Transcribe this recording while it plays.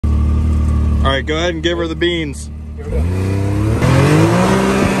All right, go ahead and give her the beans. Here we go.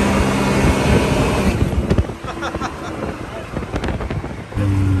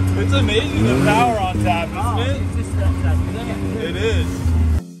 It's amazing the power on tap, isn't it? It's just that It is.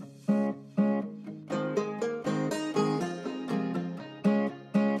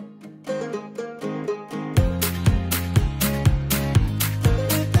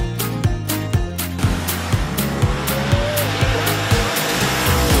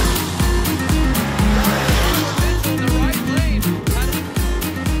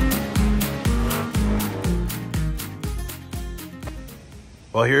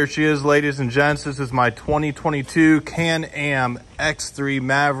 Well, here she is, ladies and gents. This is my 2022 Can-Am X3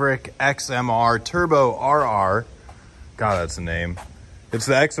 Maverick XMR Turbo RR. God, that's the name. It's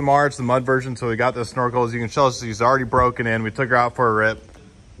the XMR, it's the mud version, so we got the snorkel. As you can tell, she's already broken in. We took her out for a rip.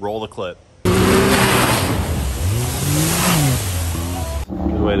 Roll the clip. Good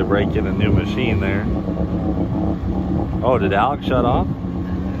way to break in a new machine there. Oh, did Alex shut off?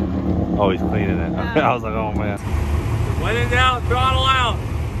 Oh, he's cleaning it. I was like, oh man. When in doubt, throttle out.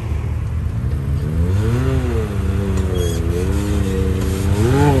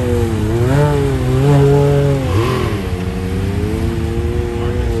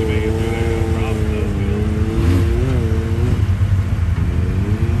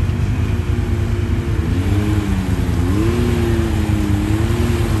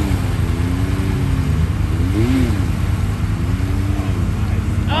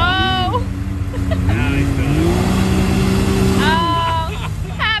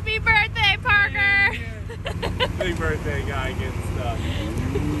 Big birthday guy getting stuff.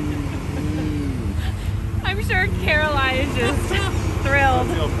 I'm sure Caroline is just thrilled.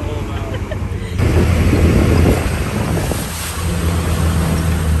 I feel cool about it.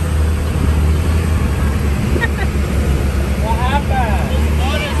 What happened? The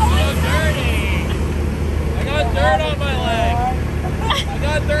mud is so dirty. I got dirt on my leg. I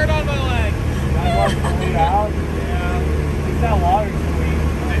got dirt on my leg. That water's clean out? Yeah. It's that water's clean.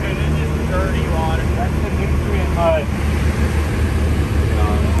 Dude, it's just dirty water. That's the nutrient mud.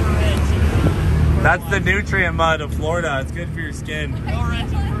 That's the nutrient mud of Florida. It's good for your skin. No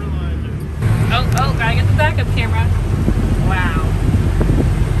rental fertilizer. Oh, gotta get the backup camera. Wow.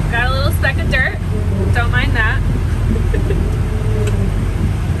 Got a little speck of dirt. Don't mind that.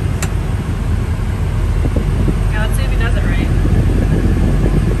 Now let's see if he does it right.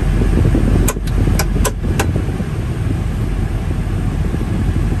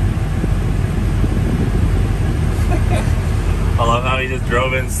 I love how he just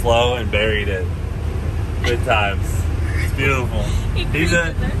drove in slow and buried it. Good times. It's beautiful.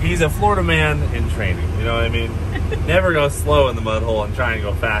 He's a Florida man in training. You know what I mean? Never go slow in the mud hole and try and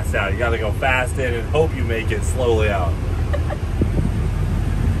go fast out. You got to go fast in and hope you make it slowly out.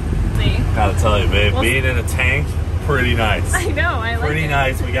 See? Gotta tell you, babe, being in a tank, pretty nice. I know, I like Pretty it.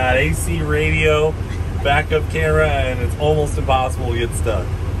 nice. We got AC radio, backup camera, and it's almost impossible to get stuck.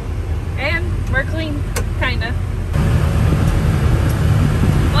 And we're clean, kinda.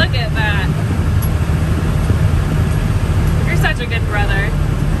 Look at that. You're such a good brother.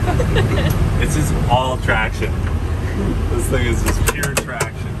 It's just all traction. This thing is just pure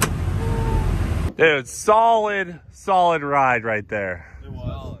traction. Dude, solid ride right there. It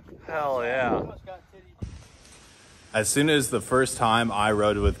was. Hell yeah. As soon as the first time I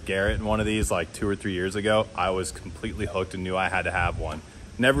rode with Garrett in one of these, like 2 or 3 years ago, I was completely hooked and knew I had to have one.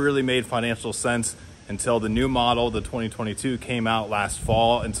 Never really made financial sense until the new model, the 2022, came out last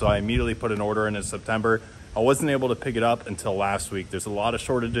fall, and so I immediately put an order in September. I wasn't able to pick it up until last week. There's a lot of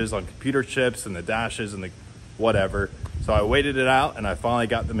shortages on computer chips and the dashes and the whatever. So I waited it out and I finally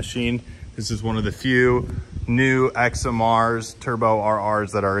got the machine. This is one of the few new XMRs, Turbo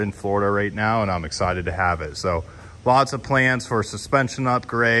RRs that are in Florida right now, and I'm excited to have it. So lots of plans for suspension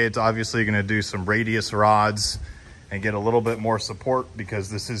upgrades. Obviously gonna do some radius rods and get a little bit more support, because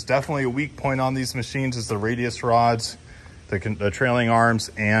this is definitely a weak point on these machines, is the radius rods, the trailing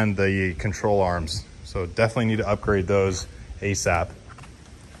arms, and the control arms. So definitely need to upgrade those ASAP.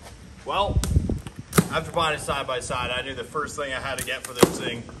 Well, after buying it side by side, I knew the first thing I had to get for this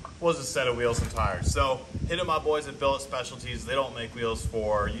thing was a set of wheels and tires. So hit up my boys at Billet Specialties. They don't make wheels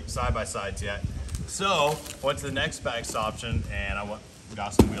for side by sides yet. So went to the next best option and I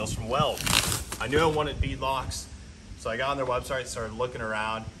got some wheels from Weld. I knew I wanted bead locks. So I got on their website, started looking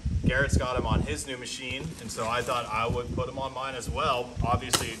around. Garrett's got them on his new machine, and so I thought I would put them on mine as well.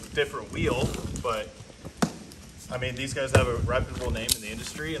 Obviously, different wheel, but I mean, these guys have a reputable name in the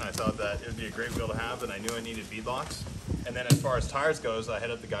industry, and I thought that it would be a great wheel to have, and I knew I needed bead locks. And then as far as tires goes, I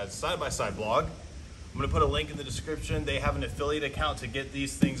hit up the guys' side-by-side blog, I'm gonna put a link in the description. They have an affiliate account to get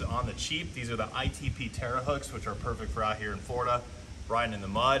these things on the cheap. These are the ITP Terra hooks, which are perfect for out here in Florida, riding in the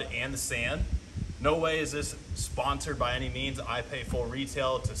mud and the sand. No way is this sponsored by any means. I pay full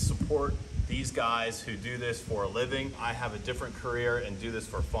retail to support these guys who do this for a living. I have a different career and do this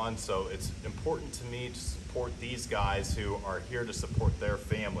for fun, so it's important to me to support these guys who are here to support their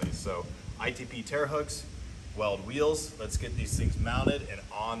families. So ITP Terra hooks, weld wheels. Let's get these things mounted and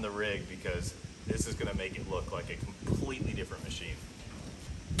on the rig, because this is gonna make it look like a completely different machine.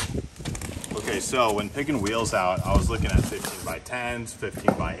 Okay, so when picking wheels out, I was looking at 15 by 10s,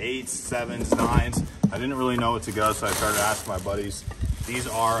 15 by 8s, 7s, 9s. I didn't really know what to go, so I started asking my buddies. These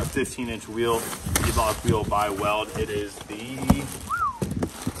are a 15-inch wheel, beadlock wheel by Weld. It is the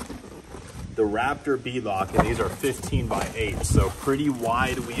Raptor beadlock, and these are 15 by 8, so pretty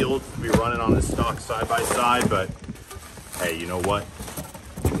wide wheeled to be running on the stock side by side, but hey, you know what?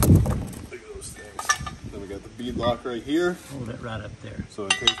 Look at those things. Then we got the beadlock right here. Hold it right up there. So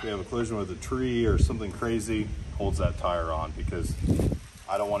in case we have a collision with a tree or something crazy, holds that tire on, because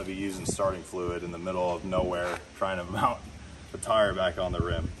I don't want to be using starting fluid in the middle of nowhere trying to mount the tire back on the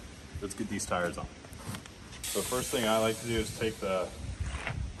rim. Let's get these tires on. So first thing I like to do is take the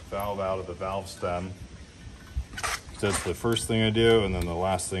valve out of the valve stem. That's the first thing I do, and then the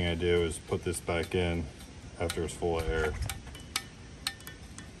last thing I do is put this back in after it's full of air.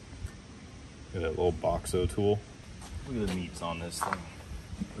 Get that little Boxo tool. Look at the meats on this thing.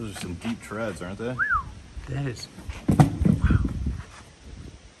 Those are some deep treads, aren't they? That is,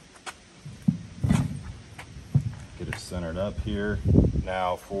 Get it centered up here.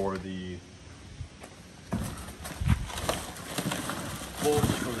 Now for the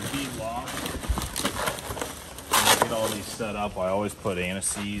bolts for the beadlock. When I get all these set up, I always put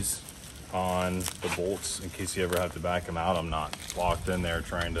anti-seize on the bolts in case you ever have to back them out. I'm not locked in there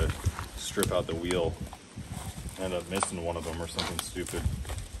trying to strip out the wheel, end up missing one of them or something stupid.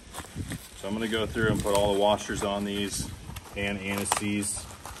 So I'm going to go through and put all the washers on these and anti-seize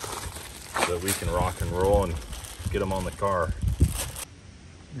so that we can rock and roll and get them on the car.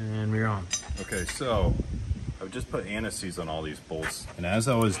 and we're on. Okay, so I've just put anti-seize on all these bolts, and as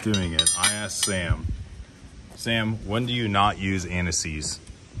I was doing it, I asked Sam, when do you not use anti-seize?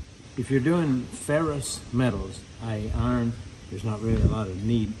 If you're doing ferrous metals, i.e. iron, there's not really a lot of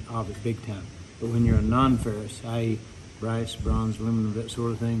need of it big time. But when you're a non-ferrous, i.e. brass, bronze, aluminum, that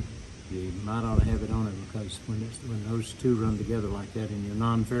sort of thing, you might ought to have it on it, because when those two run together like that and you're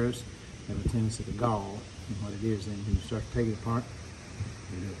non-ferrous, they have a tendency to gall. And what it is, then when you start to take it apart,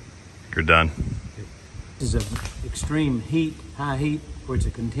 You're done. This is an extreme heat, high heat, where it's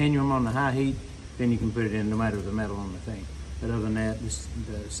a continuum on the high heat, then you can put it in no matter the metal on the thing. But other than that, this is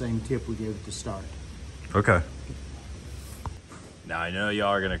the same tip we gave it to start. Okay. Now I know y'all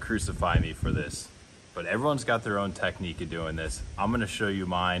are gonna crucify me for this, but everyone's got their own technique of doing this. I'm gonna show you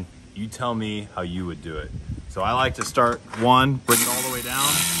mine. You tell me how you would do it. So I like to start one, bring it all the way down.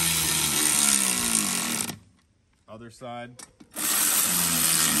 Other side.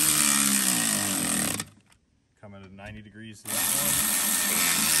 Coming at 90 degrees to that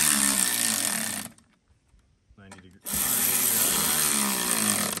one. 90 degrees.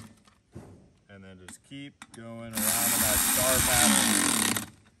 And then just keep going around in that star pattern.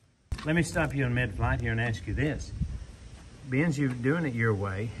 Let me stop you on mid-flight here and ask you this. Being you're doing it your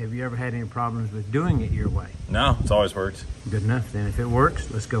way, have you ever had any problems with doing it your way? No, it's always worked. Good enough then. If it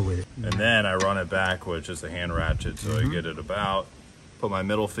works, let's go with it. And then I run it back with just a hand ratchet, so I get it about, put my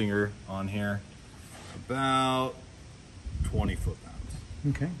middle finger on here, about 20 foot-pounds.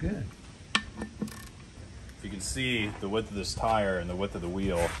 Okay, good. If you can see the width of this tire and the width of the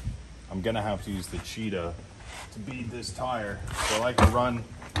wheel, I'm gonna have to use the cheetah to bead this tire. So I like to run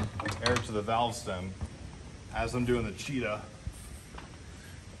air to the valve stem as I'm doing the cheetah.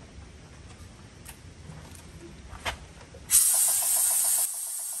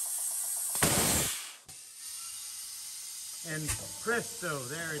 And presto,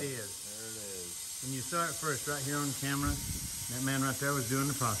 there it is. There it is. And you saw it first right here on camera. That man right there was doing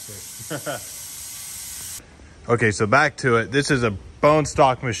the process. Okay, so back to it. This is a bone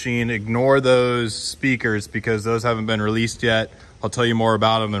stock machine. Ignore those speakers because those haven't been released yet. I'll tell you more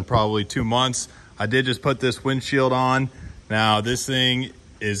about them in probably 2 months. I did just put this windshield on. Now this thing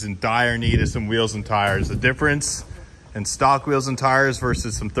is in dire need of some wheels and tires. The difference in stock wheels and tires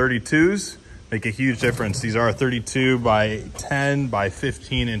versus some 32s make a huge difference. These are 32 by 10 by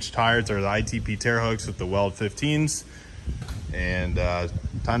 15 inch tires. They're the ITP Terra hooks with the Weld 15s. And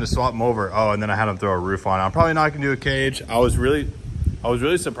time to swap them over. Oh, and then I had them throw a roof on. I'm probably not gonna do a cage. I was really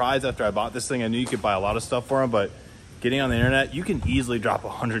surprised after I bought this thing. I knew you could buy a lot of stuff for them, but getting on the internet, you can easily drop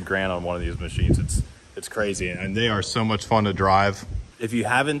 100 grand on one of these machines. It's crazy, and they are so much fun to drive. If you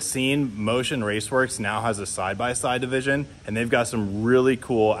haven't seen, Motion Raceworks now has a side-by-side division, and they've got some really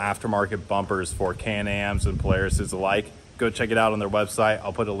cool aftermarket bumpers for Can-Ams and Polarises alike. Go check it out on their website.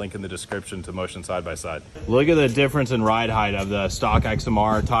 I'll put a link in the description to Motion side-by-side. Look at the difference in ride height of the stock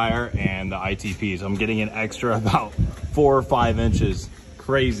XMR tire and the ITPs. I'm getting an extra about 4 or 5 inches.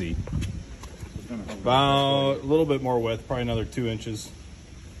 Crazy. About a little bit more width, probably another 2 inches.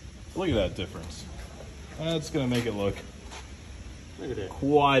 Look at that difference. That's gonna make it look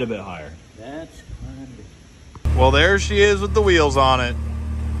quite a bit higher. That's quite a bit. Well, there she is with the wheels on it.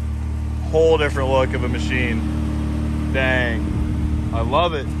 Whole different look of a machine. Dang, I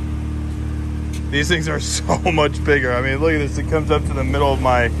love it. These things are so much bigger. I mean, look at this. It comes up to the middle of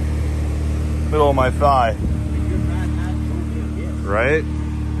my thigh. Right?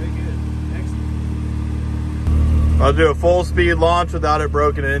 I'll do a full speed launch without it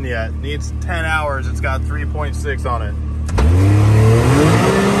broken in yet. Needs 10 hours. It's got 3.6 on it.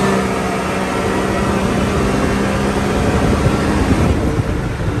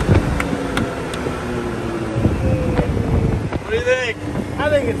 What do you think? I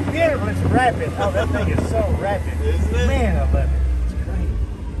think it's beautiful. It's rapid. Oh, that thing is so rapid. Isn't it? Man, I love it. It's great.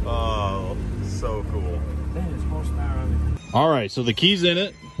 Oh, so cool. That is horsepower on it. All right, so the key's in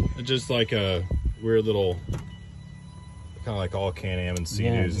it. It's just like a weird little, kind of like all Can-Am and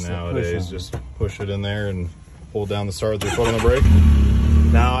Sea-Doos nowadays. Just push it in there and hold down the start with your foot on the brake.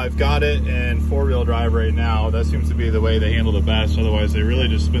 Now I've got it in 4-wheel drive right now. That seems to be the way they handle the best. Otherwise, they really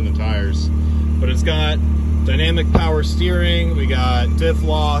just spin the tires. But it's got dynamic power steering. We got diff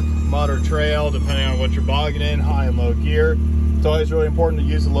lock, mud or trail, depending on what you're bogging in, high and low gear. It's always really important to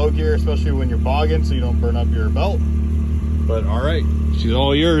use the low gear, especially when you're bogging, so you don't burn up your belt. But all right, she's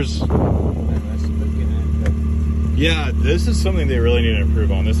all yours. Yeah, this is something they really need to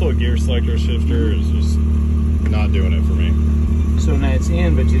improve on. This little gear selector shifter is just not doing it for me. So now it's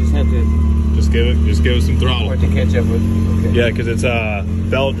in, but you just have to just give it some throttle. to catch up with. Okay. Yeah, because it's a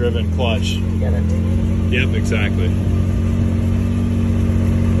belt-driven clutch. You got it. Yep, exactly.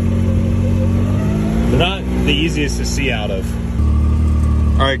 They're not the easiest to see out of.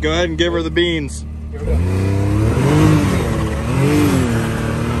 All right, go ahead and give her the beans. Here we go.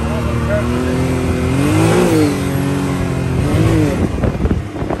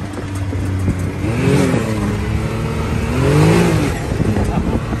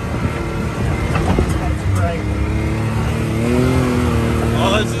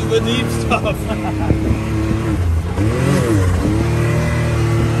 Oh, this is the deep stuff.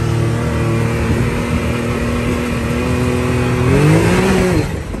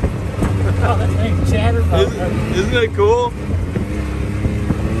 Oh, that thing chatters. Isn't it cool?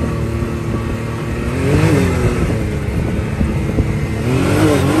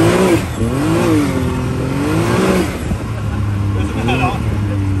 Isn't that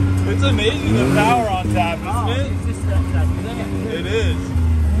awesome? It's amazing the power on tap, isn't it? It's just that thing. It is.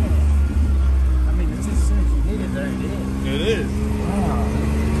 I mean, it's just as soon as you need it, there it is. It is. Wow.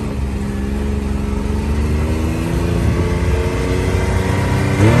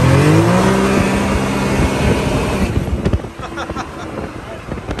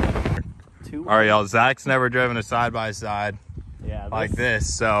 All right, y'all. Zach's never driven a side-by-side like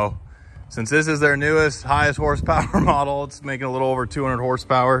this. So since this is their newest, highest horsepower model, it's making a little over 200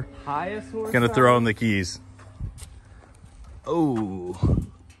 horsepower. Highest horsepower? Gonna throw in the keys. Oh,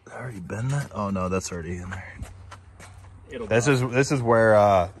 I already been that? Oh no, that's already in there. This is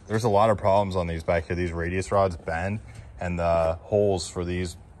where there's a lot of problems on these back here. These radius rods bend, and the holes for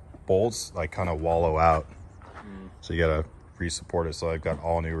these bolts like kind of wallow out. So you gotta re-support it. So I've got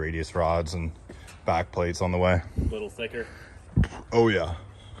all new radius rods and back plates on the way. A little thicker. Oh yeah.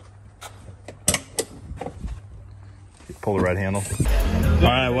 Pull the red handle. All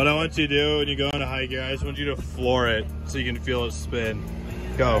right, what I want you to do when you go into high gear, I just want you to floor it so you can feel it spin.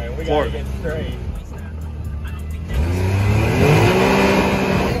 Go, Right, we floor gotta it. get straight.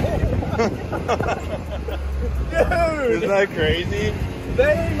 Dude, Isn't that crazy?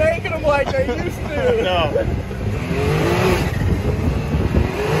 they ain't making them like they used to. No.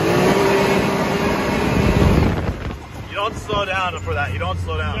 You don't slow down for that. You don't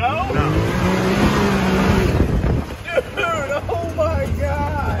slow down. No? No. Dude, oh my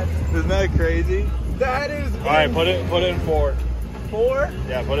God. Isn't that crazy? That is All right, put it in 4. 4?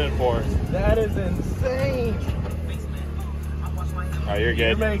 Yeah, put it in 4. That is insane. All right, you're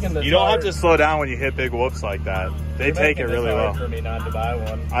good. You're making this You don't have hard. to slow down when you hit big whoops like that. They You're take it making this really hard well. for me not to buy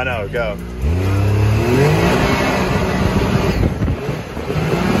one. I know, go.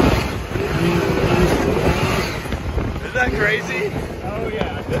 Isn't that crazy? Oh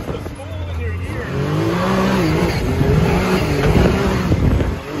yeah, just the spool in your ear.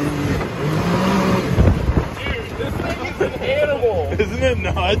 Isn't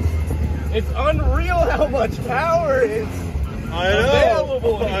it nuts? It's unreal how much power is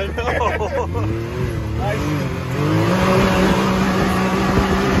available. I know.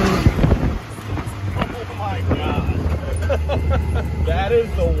 Oh my god. That is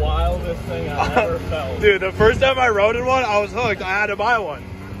the wildest thing I've ever felt. Dude, the first time I rode in one, I was hooked. I had to buy one.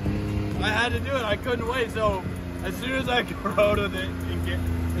 I had to do it. I couldn't wait. So as soon as I rode with it,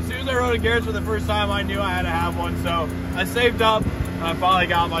 as soon as I rode a Garretts for the first time, I knew I had to have one. So I saved up and I finally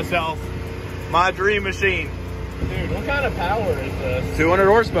got myself my dream machine. Dude, what kind of power is this? 200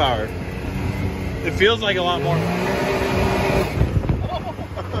 horsepower. It feels like a lot more.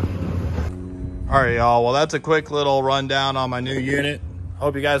 All right, y'all. Well, that's a quick little rundown on my new unit.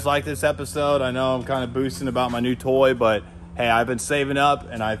 Hope you guys like this episode. I know I'm kind of boosting about my new toy, but hey, I've been saving up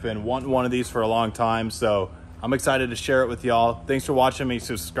and I've been wanting one of these for a long time. So I'm excited to share it with y'all. Thanks for watching me.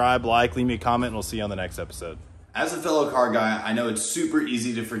 Subscribe, like, leave me a comment, and we'll see you on the next episode. As a fellow car guy, I know it's super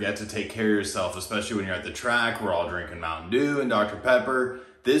easy to forget to take care of yourself, especially when you're at the track. We're all drinking Mountain Dew and Dr. Pepper.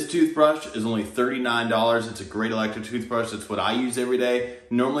 This toothbrush is only $39. It's a great electric toothbrush. It's what I use every day.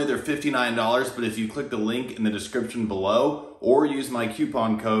 Normally they're $59, but if you click the link in the description below or use my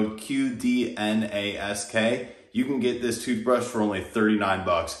coupon code QDNASK, you can get this toothbrush for only 39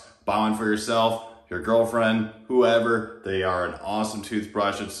 bucks. Buy one for yourself, your girlfriend, whoever. They are an awesome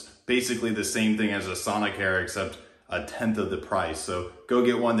toothbrush. It's basically the same thing as a Sonicare, except a tenth of the price. So go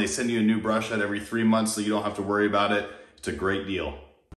get one. They send you a new brush out every 3 months, so you don't have to worry about it. It's a great deal.